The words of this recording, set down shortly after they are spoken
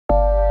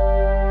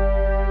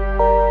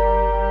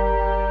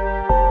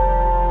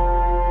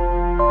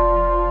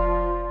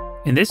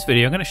In this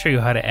video, I'm going to show you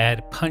how to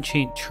add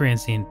punchy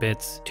transient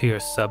bits to your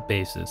sub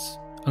basses.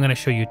 I'm going to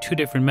show you two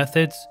different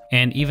methods,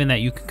 and even that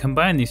you can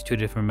combine these two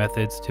different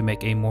methods to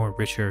make a more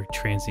richer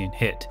transient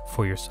hit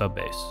for your sub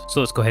bass.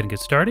 So let's go ahead and get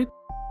started.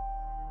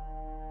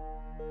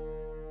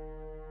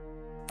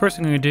 First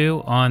thing I'm going to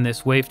do on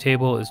this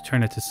wavetable is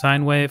turn it to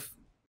sine wave.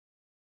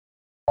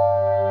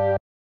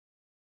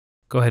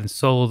 Go ahead and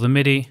solo the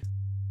MIDI.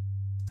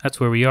 That's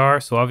where we are,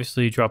 so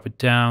obviously drop it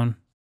down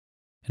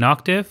an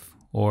octave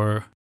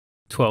or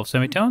 12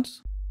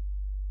 semitones.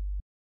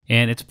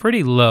 And it's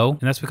pretty low,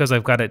 and that's because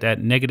I've got it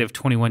at negative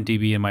 21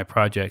 dB in my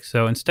project.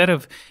 So instead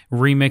of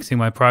remixing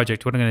my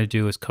project, what I'm going to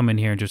do is come in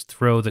here and just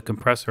throw the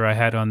compressor I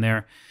had on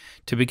there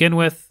to begin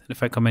with. And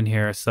if I come in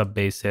here, sub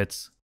bass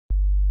hits,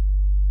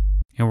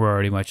 and we're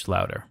already much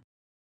louder.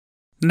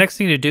 The next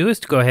thing to do is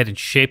to go ahead and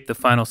shape the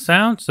final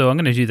sound. So I'm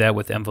going to do that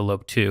with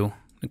envelope 2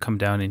 and come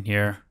down in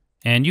here.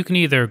 And you can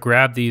either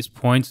grab these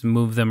points and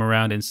move them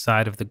around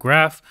inside of the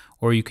graph,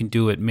 or you can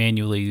do it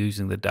manually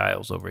using the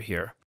dials over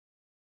here.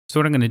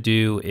 So what I'm going to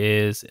do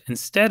is,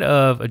 instead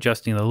of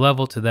adjusting the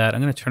level to that,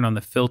 I'm going to turn on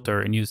the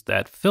filter and use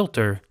that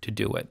filter to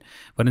do it.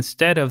 But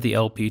instead of the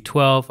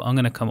LP12, I'm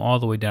going to come all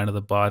the way down to the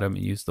bottom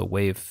and use the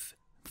wave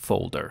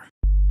folder.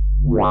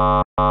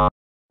 What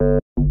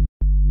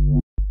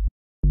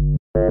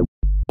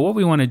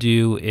we want to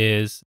do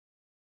is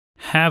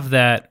have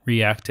that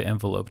react to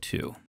envelope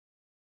 2.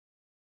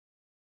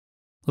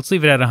 Let's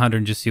leave it at 100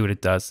 and just see what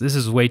it does. This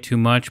is way too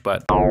much,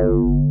 but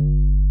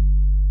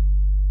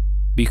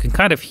you can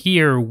kind of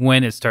hear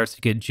when it starts to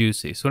get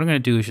juicy. So what I'm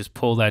going to do is just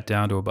pull that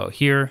down to about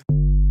here.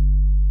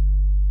 And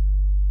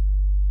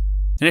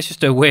it's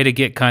just a way to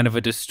get kind of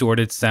a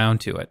distorted sound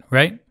to it,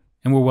 right?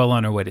 And we're well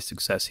on our way to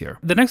success here.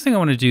 The next thing I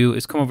want to do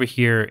is come over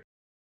here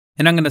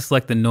and I'm going to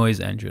select the noise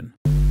engine.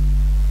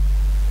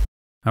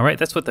 All right,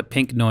 that's what the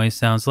pink noise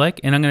sounds like.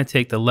 And I'm going to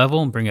take the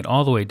level and bring it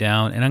all the way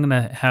down. And I'm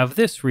going to have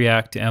this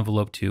react to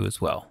envelope 2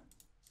 as well.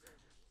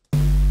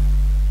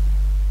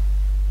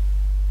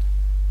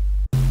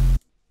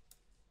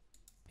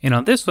 And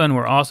on this one,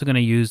 we're also going to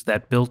use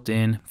that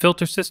built-in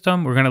filter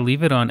system. We're going to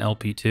leave it on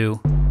LP2.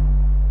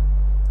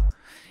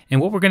 And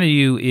what we're going to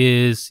do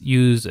is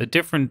use a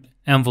different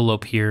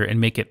envelope here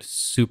and make it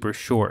super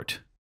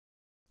short,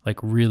 like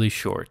really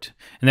short.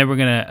 And then we're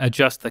going to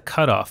adjust the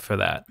cutoff for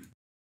that.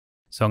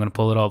 So I'm going to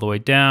pull it all the way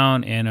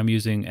down, and I'm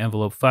using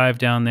envelope 5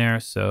 down there.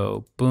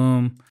 So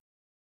boom.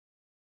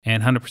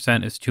 And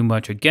 100% is too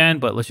much again,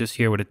 but let's just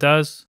hear what it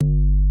does.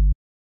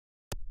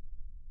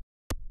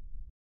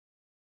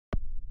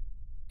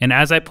 And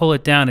as I pull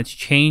it down, it's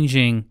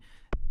changing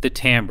the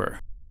timbre.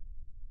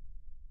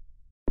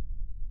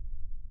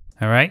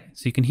 All right,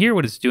 so you can hear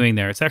what it's doing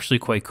there. It's actually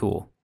quite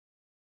cool.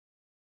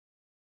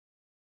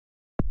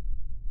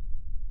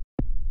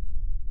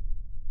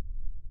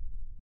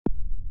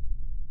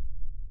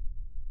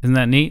 Isn't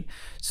that neat?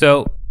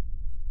 So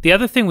the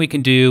other thing we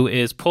can do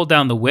is pull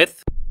down the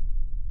width,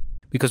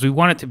 because we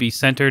want it to be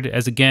centered,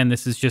 as again,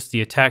 this is just the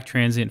attack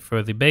transient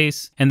for the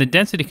bass, and the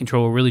density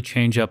control will really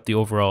change up the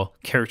overall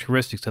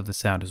characteristics of the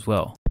sound as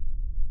well.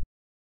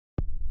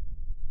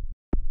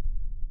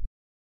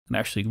 And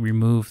actually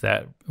remove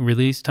that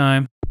release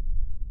time.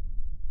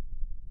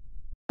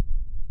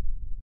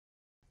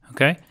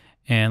 Okay,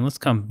 and let's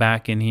come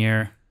back in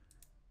here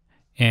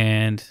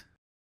and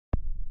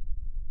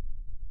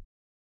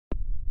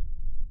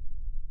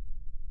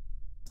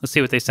let's see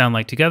what they sound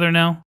like together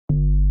now.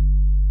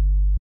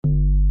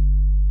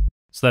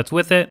 So that's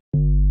with it,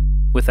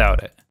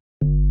 without it,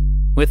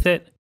 with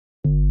it,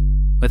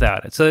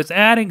 without it. So it's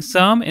adding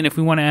some, and if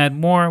we want to add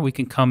more, we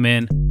can come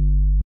in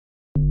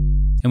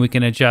and we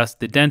can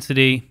adjust the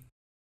density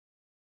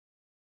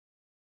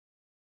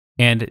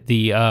and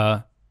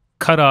the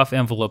cutoff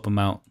envelope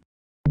amount.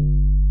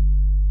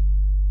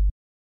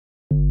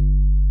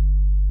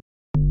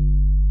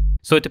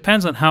 So it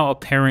depends on how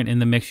apparent in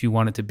the mix you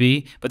want it to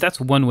be, but that's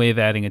one way of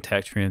adding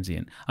attack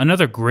transient.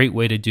 Another great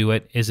way to do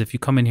it is if you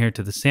come in here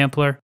to the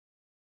sampler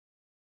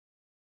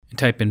and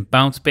type in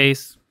bounce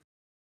bass,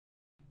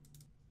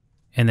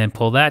 and then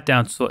pull that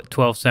down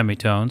 12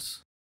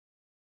 semitones.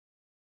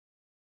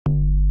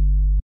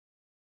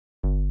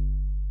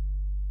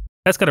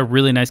 That's got a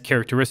really nice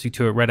characteristic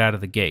to it right out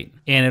of the gate.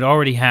 And it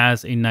already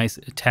has a nice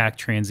attack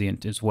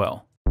transient as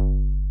well.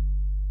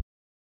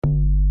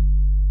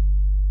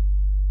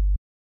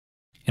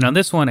 And on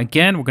this one,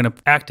 again, we're going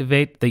to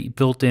activate the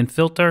built-in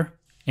filter.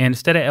 And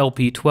instead of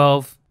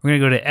LP12, we're going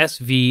to go to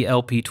SV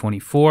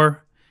LP24.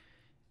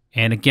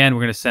 And again,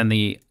 we're going to send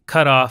the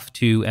cutoff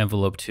to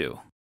envelope 2.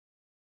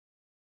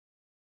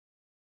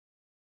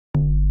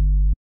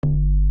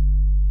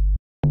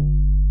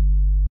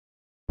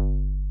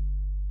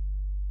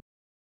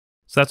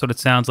 So that's what it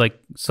sounds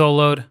like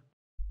soloed.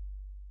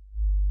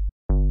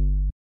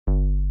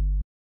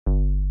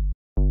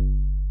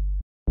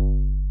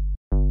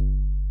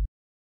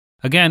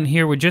 Again,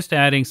 here we're just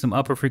adding some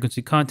upper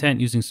frequency content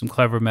using some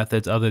clever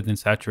methods other than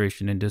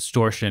saturation and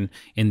distortion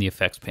in the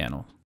effects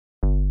panel.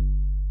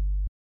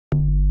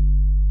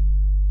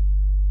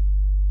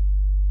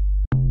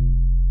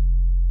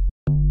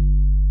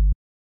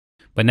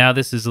 But now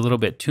this is a little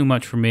bit too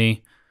much for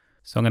me.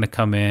 So I'm going to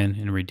come in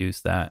and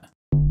reduce that.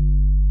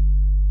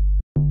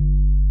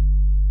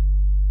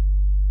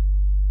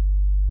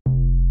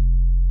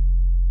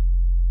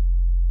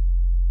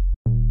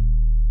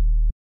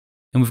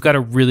 And we've got a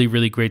really,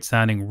 really great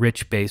sounding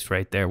rich bass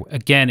right there.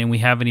 Again, and we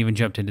haven't even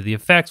jumped into the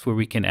effects where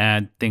we can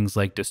add things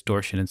like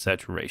distortion and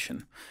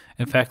saturation.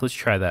 In fact, let's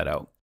try that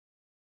out.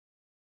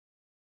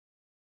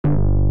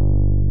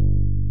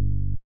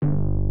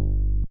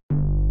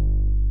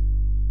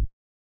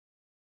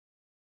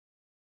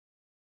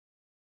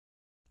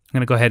 I'm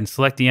going to go ahead and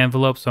select the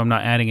envelope so I'm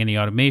not adding any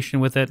automation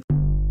with it.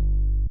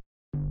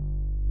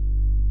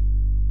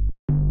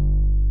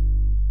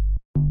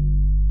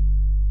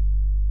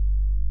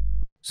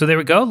 So there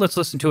we go. Let's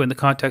listen to it in the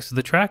context of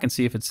the track and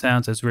see if it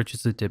sounds as rich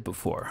as it did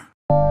before.